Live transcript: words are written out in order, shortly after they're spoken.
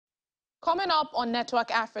Coming up on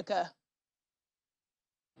Network Africa,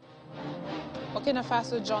 Burkina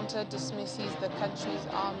Faso Junta dismisses the country's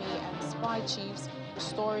army and spy chiefs,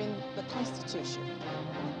 restoring the constitution.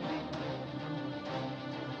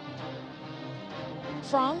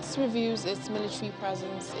 France reviews its military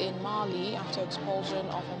presence in Mali after expulsion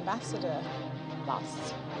of ambassador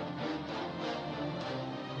last.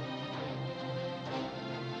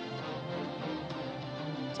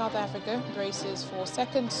 South Africa braces for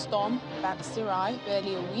second storm Batsirai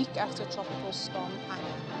barely a week after tropical storm Anna.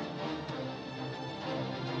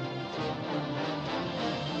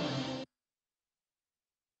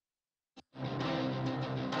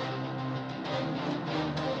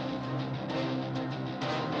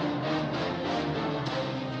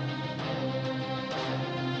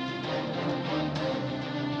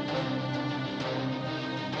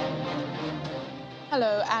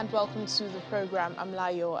 Hello and welcome to the program. I'm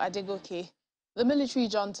Layo Adegoke. The military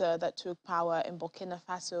junta that took power in Burkina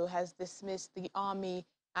Faso has dismissed the army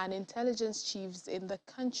and intelligence chiefs in the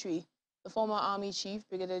country. The former army chief,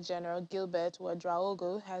 Brigadier General Gilbert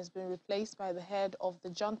Ouedraogo, has been replaced by the head of the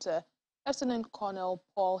junta, Lieutenant Colonel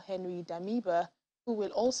Paul Henry Damiba, who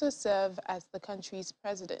will also serve as the country's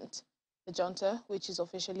president. The junta, which is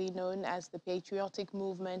officially known as the Patriotic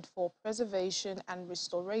Movement for Preservation and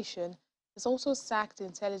Restoration, has also sacked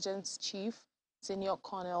intelligence chief, Senior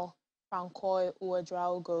Colonel Francois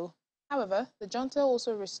Ouedraogo. However, the junta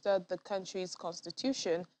also restored the country's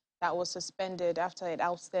constitution that was suspended after it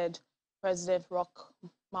ousted President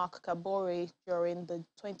Marc Kabore during the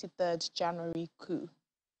 23rd January coup.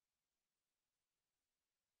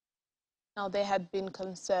 Now, there had been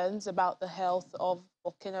concerns about the health of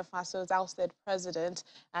Burkina Faso's ousted president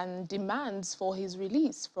and demands for his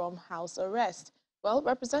release from house arrest. Well,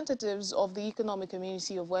 representatives of the Economic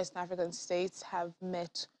Community of West African States have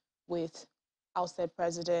met with ousted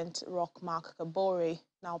President Marc Kabore.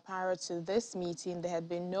 Now, prior to this meeting, there had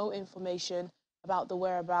been no information about the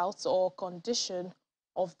whereabouts or condition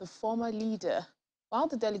of the former leader. While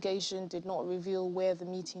the delegation did not reveal where the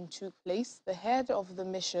meeting took place, the head of the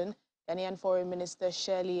mission, Ghanaian Foreign Minister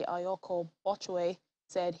Shirley Ayoko Bochwe,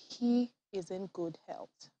 said he is in good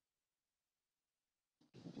health.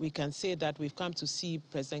 We can say that we've come to see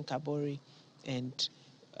President Kabore, and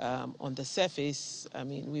on the surface, I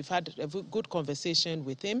mean, we've had a good conversation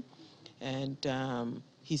with him, and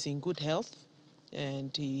he's in good health,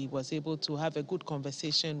 and he was able to have a good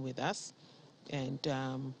conversation with us, and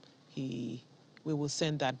we will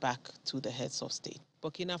send that back to the heads of state.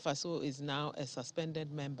 Burkina Faso is now a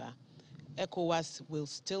suspended member. ECOWAS will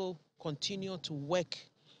still continue to work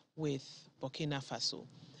with Burkina Faso.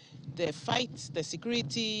 The fight, the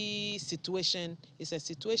security situation is a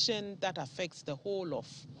situation that affects the whole of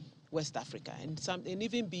West Africa and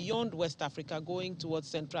even beyond West Africa, going towards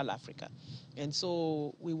Central Africa. And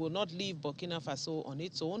so we will not leave Burkina Faso on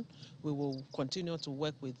its own. We will continue to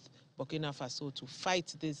work with Burkina Faso to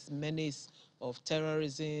fight this menace of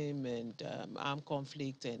terrorism and armed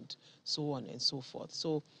conflict and so on and so forth.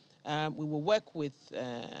 So we will work with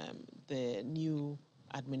the new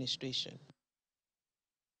administration.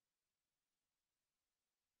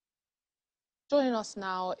 Joining us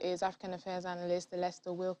now is African Affairs Analyst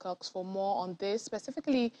Lester Wilcox for more on this,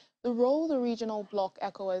 specifically the role the regional bloc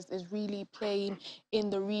ECOWAS is really playing in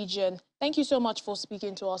the region. Thank you so much for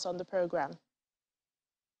speaking to us on the program.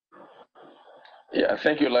 Yeah,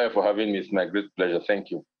 thank you, Laia, for having me. It's my great pleasure.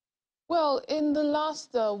 Thank you. Well, in the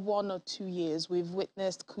last 1 or 2 years, we've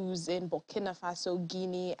witnessed coups in Burkina Faso,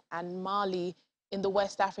 Guinea, and Mali in the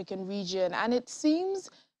West African region, and it seems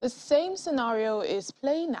the same scenario is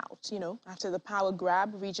playing out. You know, after the power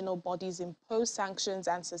grab, regional bodies impose sanctions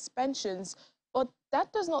and suspensions, but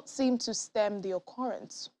that does not seem to stem the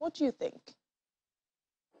occurrence. What do you think?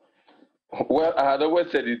 Well, I had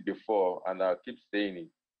always said it before, and I'll keep saying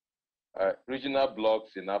it. Regional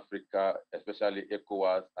blocs in Africa, especially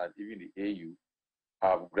ECOWAS and even the AU,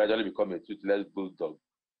 have gradually become a toothless bulldog.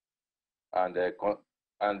 And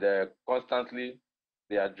constantly,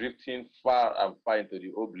 they are drifting far and far into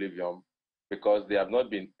the oblivion because there have not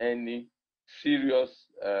been any serious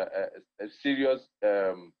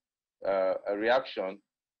reaction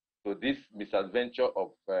to this misadventure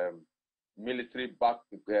of military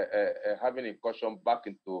having incursion back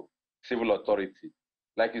into civil authority.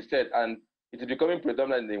 Like you said, and it is becoming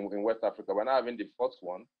predominant in West Africa. We're now having the first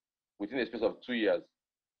one within a space of 2 years.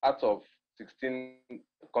 Out of 16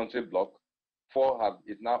 country bloc, 4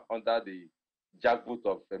 is now under the jackboot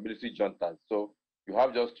of military juntas. So you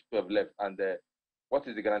have just 12 left. And what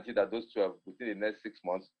is the guarantee that those 12, within the next 6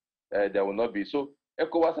 months, there will not be? So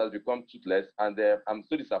ECOWAS has become toothless, and I'm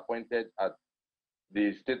so disappointed at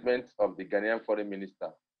the statements of the Ghanaian foreign minister.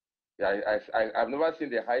 I've never seen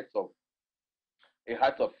the height of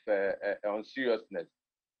unseriousness.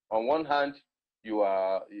 On one hand, you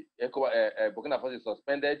are Burkina Faso is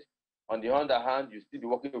suspended. On the other hand, you still be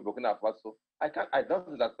working with Burkina Faso. I don't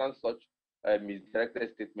understand such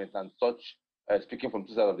misdirected statements and such speaking from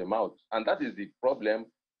two sides of the mouth. And that is the problem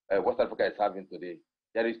West Africa is having today.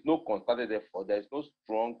 There is no concerted effort. There is no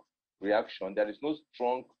strong reaction. There is no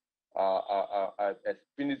strong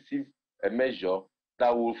definitive measure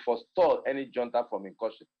that will forestall any junta from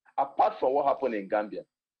incursion. Apart from what happened in Gambia,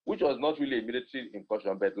 which was not really a military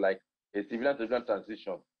incursion, but like a civilian-to-civilian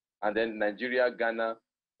transition. And then Nigeria, Ghana,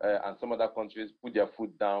 and some other countries put their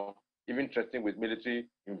foot down, even threatening with military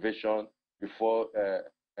invasion before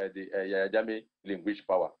the Yahya Jammeh relinquished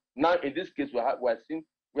power. Now, in this case, we are seeing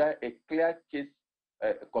a clear case,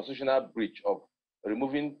 constitutional breach of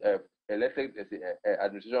removing elected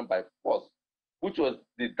administration by force, which was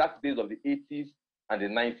the dark days of the 80s and the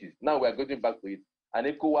 90s. Now we are going back to it. And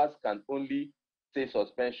ECOWAS can only say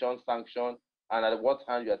suspension, sanction, and at what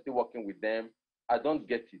hand you are still working with them. I don't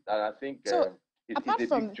get it. And I think it's a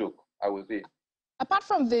big joke, I would say. Apart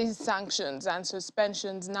from these sanctions and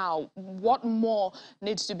suspensions now, what more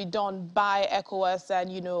needs to be done by ECOWAS and,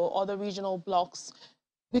 you know, other regional blocs?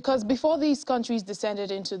 Because before these countries descended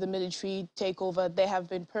into the military takeover, there have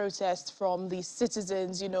been protests from the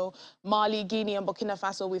citizens, you know, Mali, Guinea, and Burkina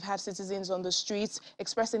Faso. We've had citizens on the streets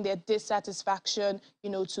expressing their dissatisfaction, you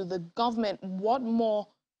know, to the government. What more,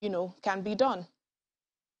 you know, can be done?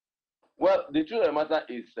 Well, the truth of the matter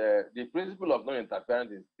is the principle of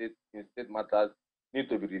non-interference in state matters need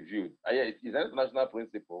to be reviewed. It's an international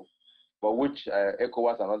principle for which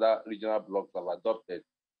ECOWAS and other regional blocs have adopted.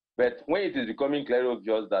 But when it is becoming clearly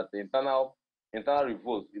obvious that the internal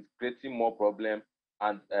revolt is creating more problem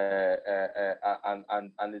and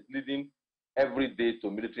is leading every day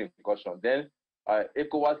to military incursion, then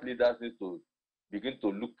ECOWAS leaders need to begin to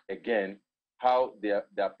look again how they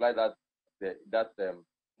apply that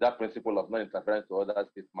principle of non-interference to other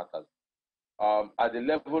state matters. At the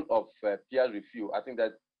level of peer review, I think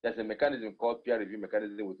that there's a mechanism called peer review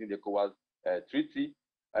mechanism within the ECOWAS treaty.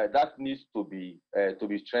 That needs to be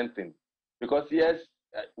strengthened, because yes,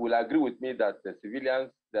 will agree with me that the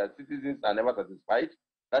citizens are never satisfied.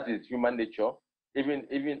 That is human nature. Even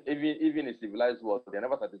in civilized world, they're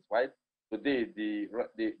never satisfied. Today, the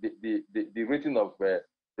rating of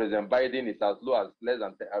President Biden is as low as less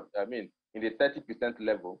than in the 30%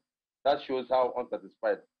 level. That shows how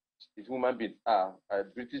unsatisfied his human beings are.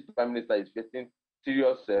 British Prime Minister is facing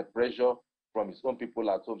serious pressure from his own people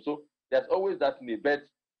at home. So there's always that need. But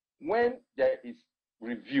when there is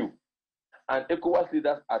review and ECOWAS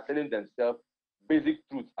leaders are telling themselves basic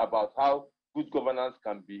truths about how good governance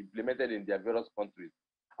can be implemented in their various countries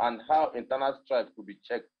and how internal strife could be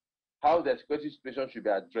checked, how the security situation should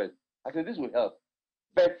be addressed, I think this will help.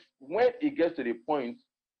 But when it gets to the point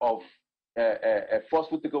of a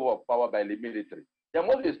forceful takeover of power by the military, there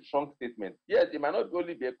must be a strong statement. Yes, it might not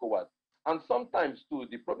only be ECOWAS. And sometimes, too,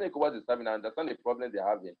 the problem ECOWAS is having, I understand the problem they're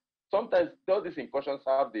having. Sometimes all these incursions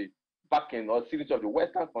have the backing or signature of the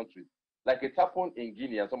Western countries, like it happened in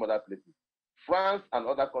Guinea and some other places. France and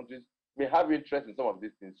other countries may have interest in some of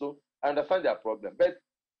these things. So I understand their problem. But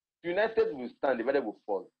united will stand, divided will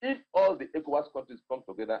fall. If all the ECOWAS countries come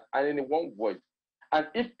together and in one voice, and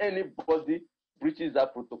if anybody breaches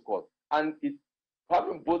that protocol, and it's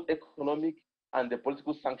having both economic and the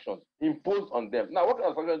political sanctions imposed on them. Now, what kind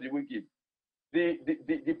of sanctions do we give?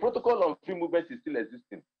 The protocol on free movement is still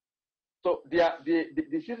existing. So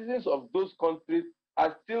the citizens of those countries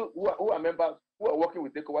are still, who are members, who are working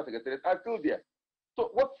with ECOWAS secretariat, are still there.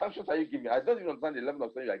 So what sanctions are you giving? I don't even understand the level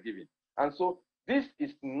of sanctions you are giving. And so this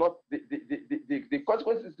is not, the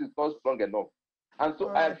consequences is not strong enough. And so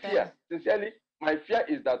I fear, sincerely, my fear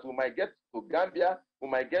is that we might get to Gambia, we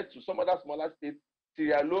might get to some other smaller states,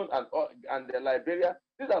 Sierra Leone and Liberia.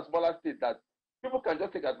 These are smaller states that people can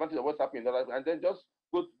just take advantage of what's happening and then just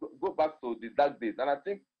go back to the dark days. And I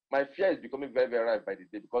think my fear is becoming very, very ripe by the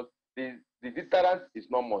day, because the deterrence is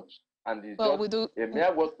not much. And it's just a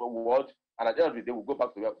mere word for word. And at the end of the day, we'll go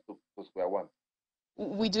back to square one.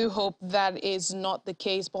 We do hope that is not the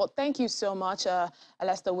case. But thank you so much,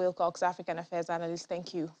 Alester Wilcox, African Affairs Analyst.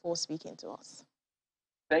 Thank you for speaking to us.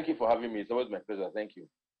 Thank you for having me. It's always my pleasure. Thank you.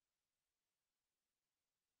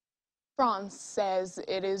 France says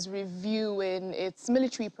it is reviewing its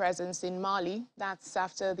military presence in Mali. That's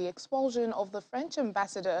after the expulsion of the French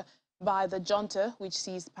ambassador by the Junta, which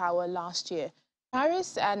seized power last year.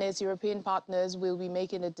 Paris and its European partners will be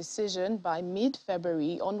making a decision by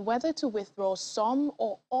mid-February on whether to withdraw some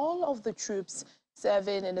or all of the troops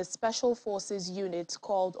serving in a special forces unit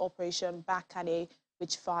called Operation Bakane,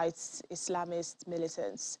 which fights Islamist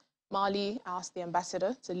militants. Mali asked the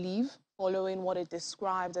ambassador to leave following what it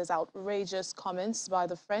described as outrageous comments by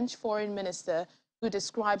the French foreign minister, who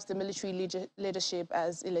describes the military leadership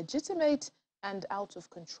as illegitimate and out of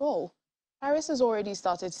control. Paris has already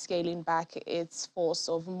started scaling back its force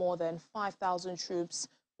of more than 5,000 troops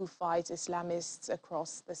who fight Islamists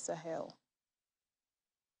across the Sahel.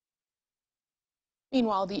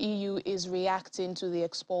 Meanwhile, the EU is reacting to the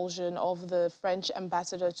expulsion of the French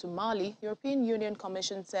ambassador to Mali. The European Union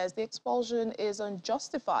Commission says the expulsion is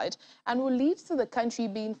unjustified and will lead to the country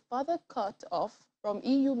being further cut off from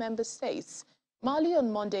EU member states. Mali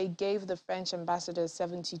on Monday gave the French ambassador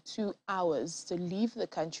 72 hours to leave the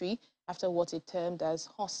country after what it termed as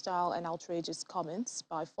hostile and outrageous comments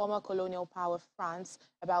by former colonial power France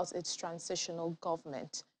about its transitional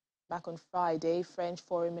government. Back on Friday, French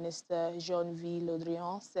Foreign Minister Jean-Yves Le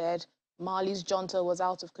Drian said Mali's junta was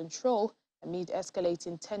out of control amid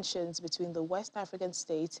escalating tensions between the West African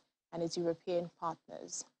state and its European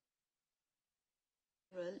partners.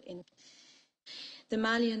 The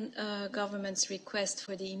Malian government's request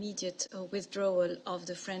for the immediate withdrawal of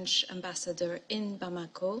the French ambassador in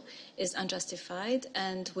Bamako is unjustified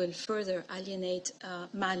and will further alienate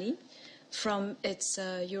Mali from its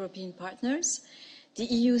European partners. The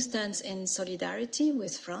EU stands in solidarity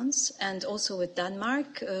with France and also with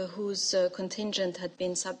Denmark, whose contingent had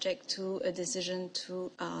been subject to a decision to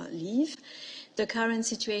leave. The current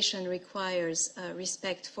situation requires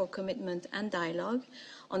respect for commitment and dialogue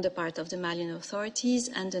on the part of the Malian authorities,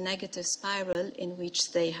 and the negative spiral in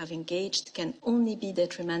which they have engaged can only be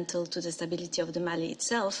detrimental to the stability of the Mali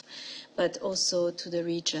itself, but also to the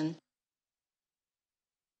region.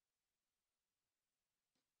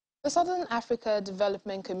 The Southern Africa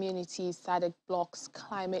Development Community SADC Bloc's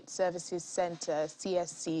Climate Services Center,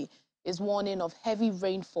 CSC, is warning of heavy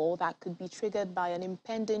rainfall that could be triggered by an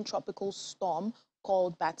impending tropical storm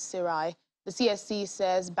called Batsirai. The CSC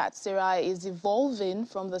says Batsirai is evolving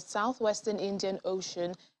from the southwestern Indian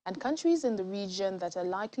Ocean, and countries in the region that are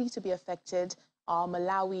likely to be affected are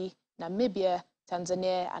Malawi, Namibia,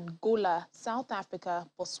 Tanzania, Angola, South Africa,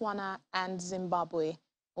 Botswana, and Zimbabwe.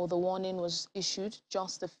 Well, the warning was issued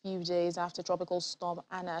just a few days after Tropical Storm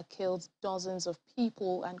Anna killed dozens of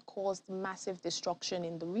people and caused massive destruction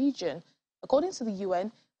in the region. According to the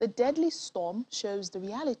UN, the deadly storm shows the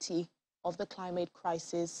reality of the climate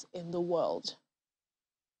crisis in the world.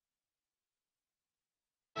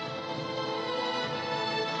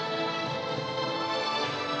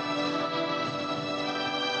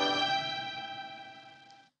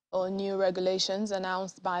 New regulations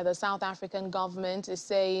announced by the South African government is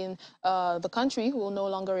saying the country will no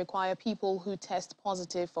longer require people who test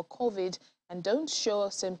positive for COVID and don't show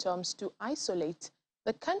symptoms to isolate.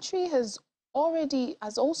 The country has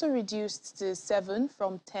also reduced to 7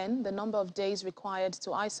 from 10 the number of days required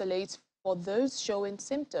to isolate for those showing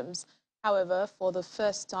symptoms. However, for the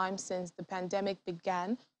first time since the pandemic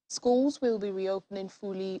began, schools will be reopening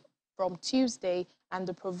fully from Tuesday, and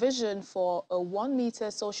the provision for a 1-meter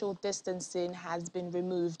social distancing has been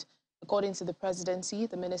removed. According to the presidency,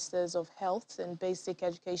 the ministers of health and basic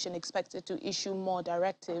education expected to issue more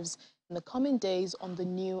directives in the coming days on the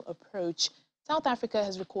new approach. South Africa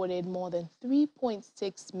has recorded more than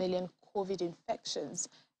 3.6 million COVID infections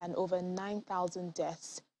and over 9,000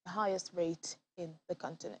 deaths, the highest rate in the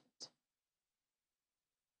continent.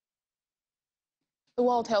 The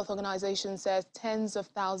World Health Organization says tens of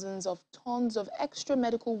thousands of tons of extra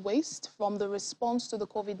medical waste from the response to the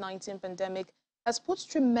COVID-19 pandemic has put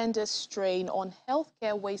tremendous strain on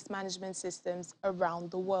healthcare waste management systems around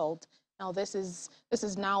the world. Now, this is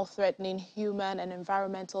now threatening human and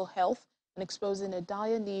environmental health and exposing a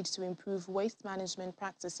dire need to improve waste management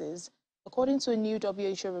practices. According to a new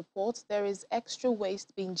WHO report, there is extra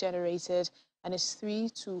waste being generated, and it's 3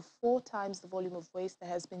 to 4 times the volume of waste that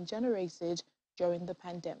has been generated during the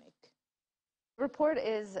pandemic. The report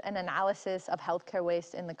is an analysis of healthcare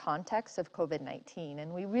waste in the context of COVID-19,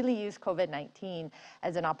 and we really use COVID-19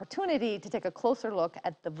 as an opportunity to take a closer look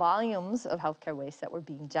at the volumes of healthcare waste that were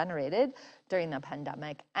being generated during the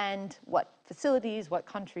pandemic and what facilities, what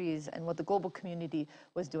countries, and what the global community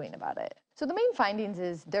was doing about it. So the main findings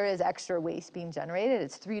is there is extra waste being generated.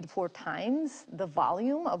 It's 3 to 4 times the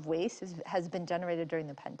volume of waste has been generated during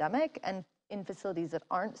the pandemic, and in facilities that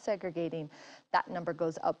aren't segregating, that number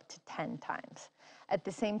goes up to 10 times. At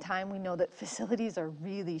the same time, we know that facilities are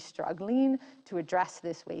really struggling to address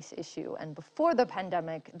this waste issue. And before the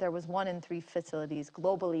pandemic, there was 1 in 3 facilities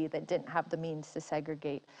globally that didn't have the means to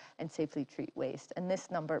segregate and safely treat waste. And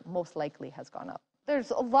this number most likely has gone up.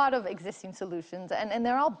 There's a lot of existing solutions, and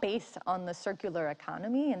they're all based on the circular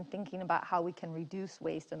economy and thinking about how we can reduce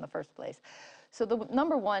waste in the first place. So the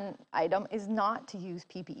number one item is not to use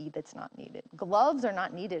PPE that's not needed. Gloves are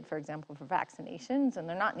not needed, for example, for vaccinations, and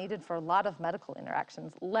they're not needed for a lot of medical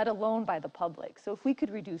interactions, let alone by the public. So if we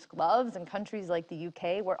could reduce gloves in countries like the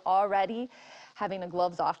UK, we're already having a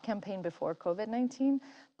gloves off campaign before COVID-19,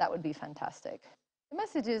 that would be fantastic. The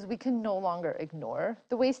message is we can no longer ignore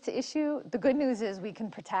the waste issue. The good news is we can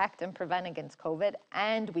protect and prevent against COVID,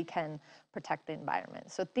 and we can protect the environment.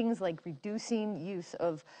 So things like reducing use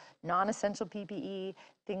of non-essential PPE,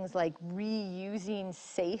 things like reusing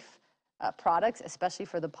safe products, especially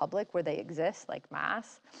for the public where they exist, like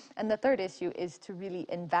masks. And the third issue is to really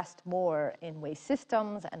invest more in waste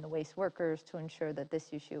systems and the waste workers to ensure that this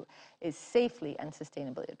issue is safely and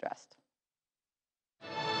sustainably addressed.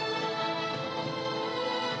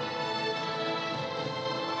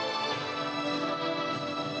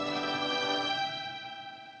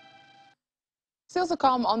 Still to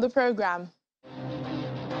come on the program.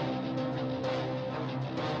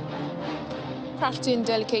 Crafting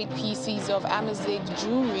delicate pieces of Amazigh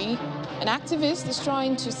jewelry, an activist is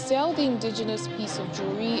trying to sell the indigenous piece of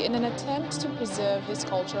jewelry in an attempt to preserve his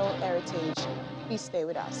cultural heritage. Please stay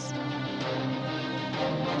with us.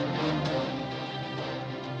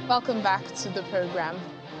 Welcome back to the program.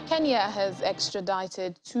 Kenya has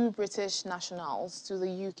extradited 2 British nationals to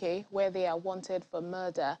the UK where they are wanted for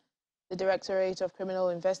murder. The Directorate of Criminal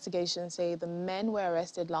Investigation say the men were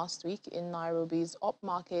arrested last week in Nairobi's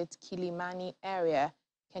upmarket Kilimani area.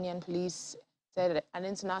 Kenyan police said an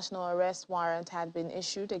international arrest warrant had been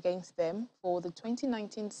issued against them for the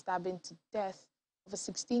 2019 stabbing to death of a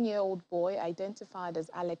 16-year-old boy identified as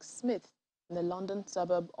Alex Smith in the London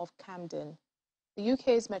suburb of Camden. The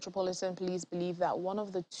UK's Metropolitan Police believe that one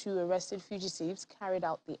of the 2 arrested fugitives carried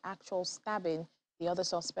out the actual stabbing. The other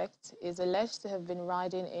suspect is alleged to have been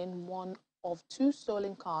riding in one of 2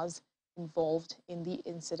 stolen cars involved in the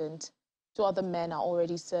incident. 2 other men are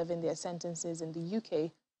already serving their sentences in the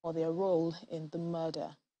UK for their role in the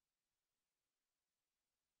murder.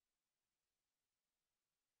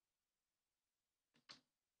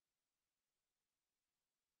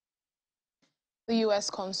 The U.S.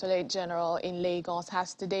 Consulate General in Lagos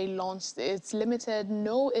has today launched its limited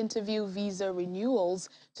no-interview visa renewals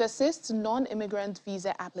to assist non-immigrant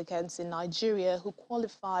visa applicants in Nigeria who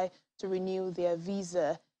qualify to renew their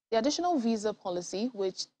visa. The additional visa policy,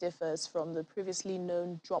 which differs from the previously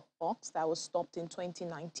known drop box that was stopped in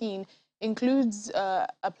 2019,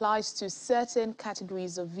 applies to certain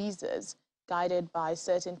categories of visas, guided by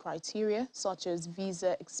certain criteria, such as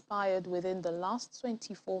visa expired within the last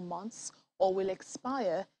 24 months or will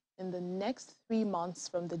expire in the next 3 months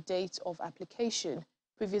from the date of application.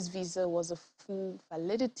 Previous visa was a full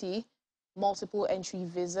validity, multiple entry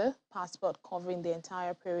visa, passport covering the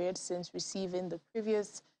entire period since receiving the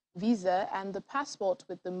previous visa, and the passport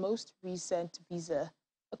with the most recent visa.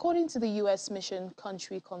 According to the U.S. Mission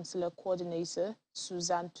Country Consular Coordinator,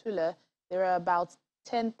 Suzanne Tuller, there are about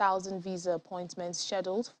 10,000 visa appointments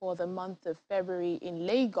scheduled for the month of February in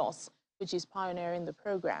Lagos, which is pioneering the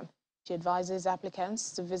program. She advises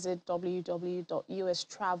applicants to visit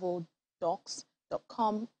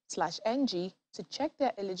www.ustraveldocs.com/ng to check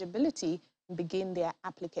their eligibility and begin their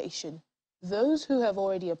application. Those who have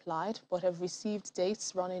already applied but have received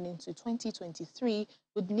dates running into 2023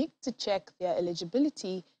 would need to check their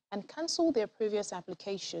eligibility and cancel their previous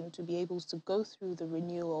application to be able to go through the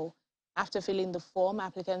renewal. After filling the form,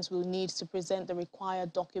 applicants will need to present the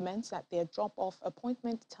required documents at their drop-off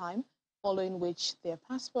appointment time, following which their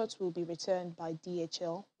passports will be returned by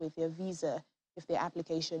DHL with their visa if their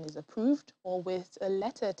application is approved, or with a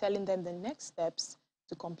letter telling them the next steps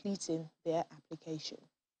to completing their application.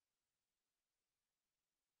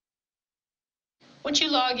 Once you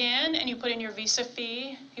log in and you put in your visa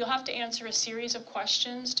fee, you'll have to answer a series of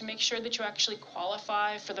questions to make sure that you actually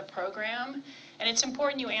qualify for the program. And it's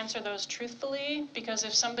important you answer those truthfully, because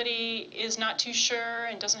if somebody is not too sure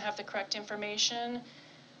and doesn't have the correct information,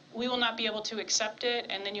 we will not be able to accept it,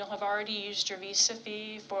 and then you'll have already used your visa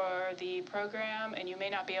fee for the program, and you may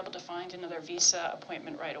not be able to find another visa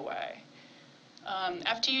appointment right away.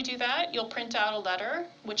 After you do that, you'll print out a letter,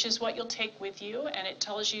 which is what you'll take with you, and it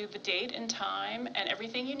tells you the date and time and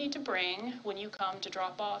everything you need to bring when you come to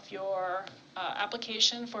drop off your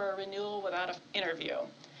application for a renewal without an interview.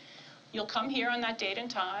 You'll come here on that date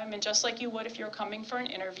and time, and just like you would if you're coming for an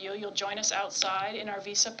interview, you'll join us outside in our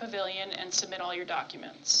visa pavilion and submit all your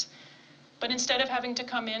documents. But instead of having to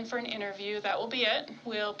come in for an interview, that will be it.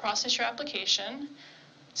 We'll process your application.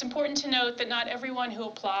 It's important to note that not everyone who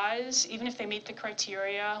applies, even if they meet the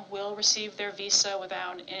criteria, will receive their visa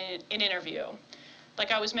without an interview.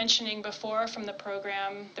 Like I was mentioning before from the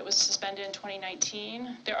program that was suspended in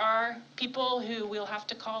 2019, there are people who will have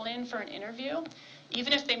to call in for an interview,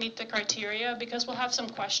 even if they meet the criteria, because we'll have some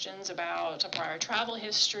questions about a prior travel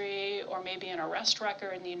history or maybe an arrest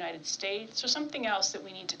record in the United States or something else that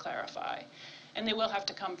we need to clarify. And they will have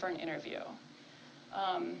to come for an interview.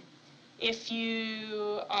 If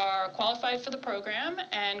you are qualified for the program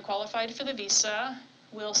and qualified for the visa,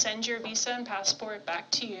 we'll send your visa and passport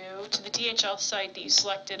back to you to the DHL site that you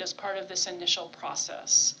selected as part of this initial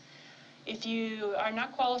process. If you are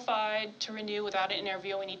not qualified to renew without an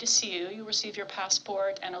interview, we need to see you. You receive your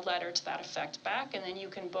passport and a letter to that effect back, and then you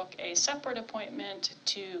can book a separate appointment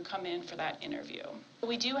to come in for that interview.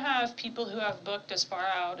 We do have people who have booked as far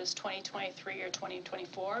out as 2023 or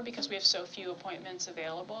 2024 because we have so few appointments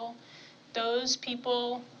available. Those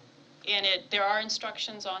people, there are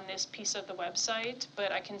instructions on this piece of the website, but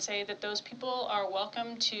I can say that those people are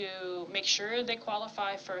welcome to make sure they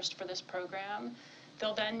qualify first for this program.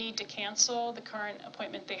 They'll then need to cancel the current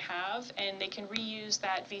appointment they have, and they can reuse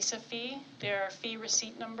that visa fee, their fee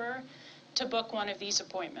receipt number, to book one of these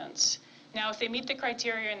appointments. Now, if they meet the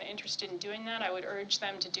criteria and they're interested in doing that, I would urge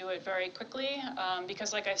them to do it very quickly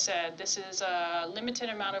because, like I said, this is a limited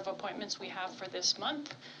amount of appointments we have for this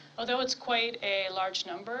month. Although it's quite a large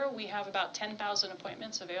number, we have about 10,000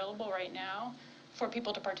 appointments available right now for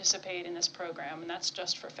people to participate in this program, and that's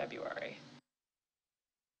just for February.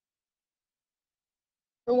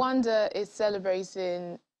 Rwanda is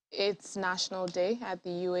celebrating its National Day at the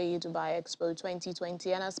UAE Dubai Expo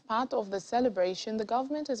 2020, and as part of the celebration, the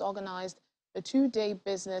government has organized a two-day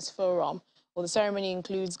business forum. Well, the ceremony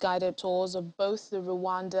includes guided tours of both the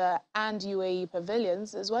Rwanda and UAE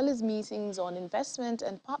pavilions, as well as meetings on investment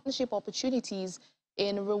and partnership opportunities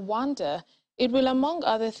in Rwanda. It will, among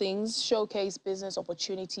other things, showcase business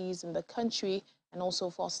opportunities in the country and also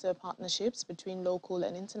foster partnerships between local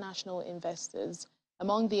and international investors.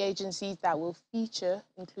 Among the agencies that will feature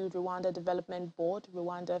include Rwanda Development Board,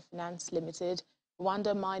 Rwanda Finance Limited,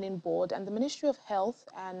 Rwanda Mining Board, and the Ministry of Health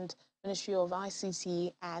and Ministry of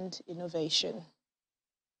ICT and Innovation.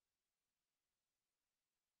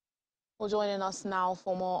 Well, joining us now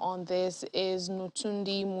for more on this is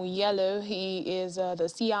Nutundi Muyelo. He is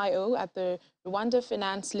the CIO at the Rwanda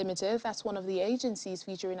Finance Limited. That's one of the agencies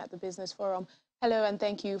featuring at the Business Forum. Hello, and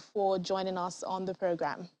thank you for joining us on the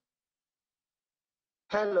program.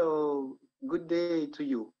 Hello, good day to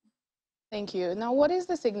you. Thank you. Now, what is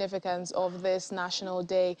the significance of this National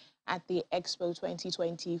Day at the Expo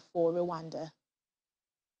 2020 for Rwanda?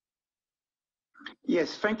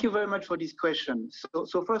 Yes, thank you very much for this question.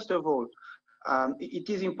 So first of all, it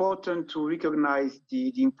is important to recognize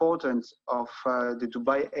the importance of the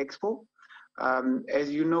Dubai Expo.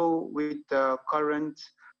 As you know, with the current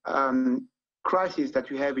crisis that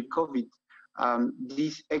we have with COVID,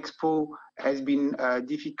 this expo has been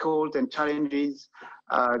difficult and challenges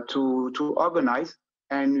to organize,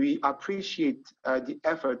 and we appreciate the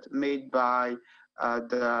effort made by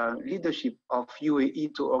the leadership of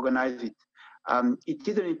UAE to organize it. It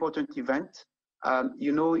is an important event.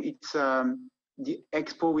 You know, it's the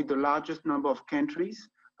expo with the largest number of countries.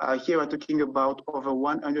 Here we're talking about over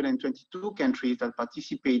 122 countries that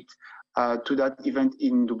participate to that event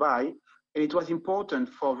in Dubai. And it was important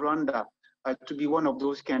for Rwanda to be one of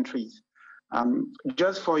those countries.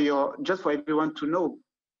 Just for everyone to know,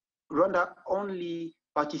 Rwanda only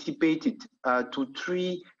participated to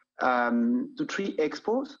three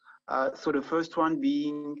expos. So the first one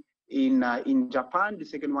being in Japan, the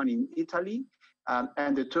second one in Italy,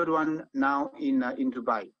 and the third one now in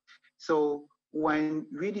Dubai. So when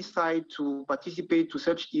we decide to participate to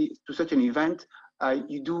such an event,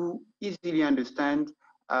 you do easily understand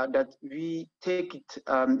that we take it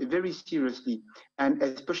very seriously, and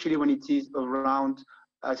especially when it is around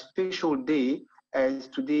a special day, as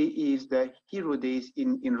today is the Hero Days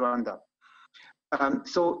in Rwanda.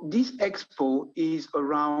 So this expo is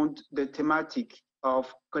around the thematic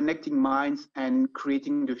of connecting minds and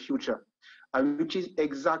creating the future, which is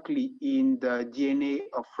exactly in the DNA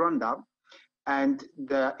of Rwanda. And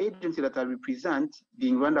the agency that I represent,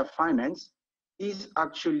 being Rwanda Finance, is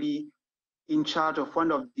actually in charge of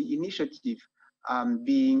one of the initiatives,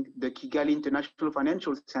 being the Kigali International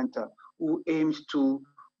Financial Center, who aims to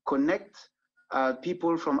connect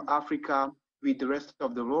people from Africa with the rest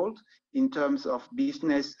of the world in terms of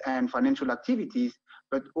business and financial activities,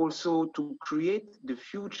 but also to create the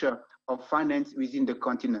future of finance within the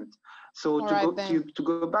continent. So to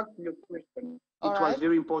go back to your question, it was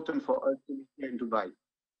very important for us to be here in Dubai.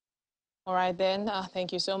 All right, then.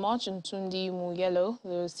 Thank you so much. And Tundi Mugelo,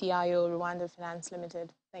 the CIO, Rwanda Finance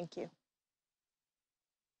Limited. Thank you.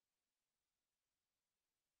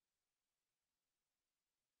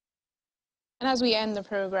 And as we end the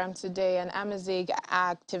program today, an Amazigh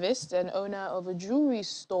activist and owner of a jewelry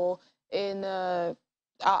store in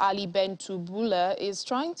Ali Bentu Bula is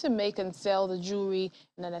trying to make and sell the jewelry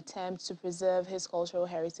in an attempt to preserve his cultural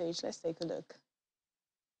heritage. Let's take a look.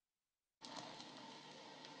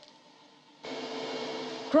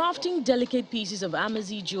 Crafting delicate pieces of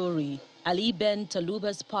Amazigh jewelry, Ali Ben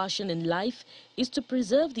Taluba's passion in life is to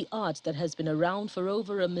preserve the art that has been around for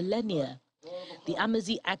over a millennia. The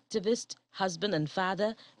Amazigh activist, husband and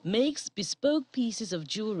father makes bespoke pieces of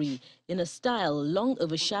jewelry in a style long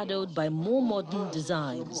overshadowed by more modern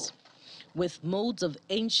designs. With molds of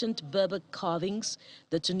ancient Berber carvings,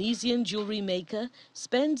 the Tunisian jewelry maker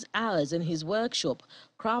spends hours in his workshop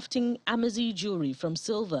crafting Amazigh jewelry from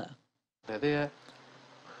silver.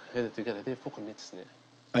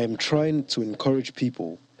 I am trying to encourage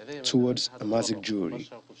people towards Amazigh jewelry,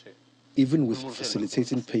 even with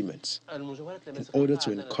facilitating payments, in order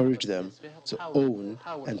to encourage them to own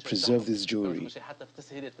and preserve this jewelry.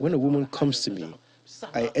 When a woman comes to me,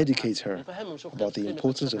 I educate her about the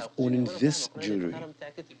importance of owning this jewelry,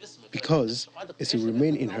 because it will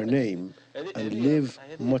remain in her name and live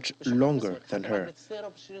much longer than her,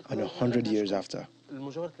 and 100 years after.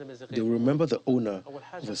 They will remember the owner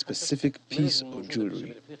of a specific piece of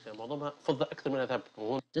jewelry.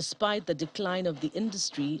 Despite the decline of the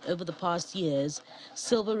industry over the past years,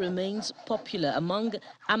 silver remains popular among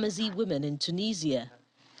Amazigh women in Tunisia.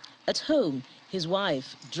 At home, his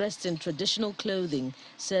wife, dressed in traditional clothing,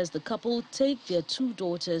 says the couple take their two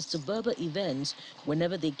daughters to Berber events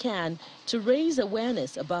whenever they can to raise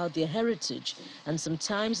awareness about their heritage and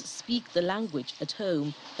sometimes speak the language at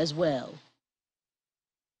home as well.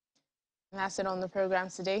 And that's it on the program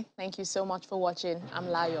today. Thank you so much for watching. I'm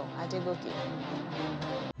Layo Adegoke.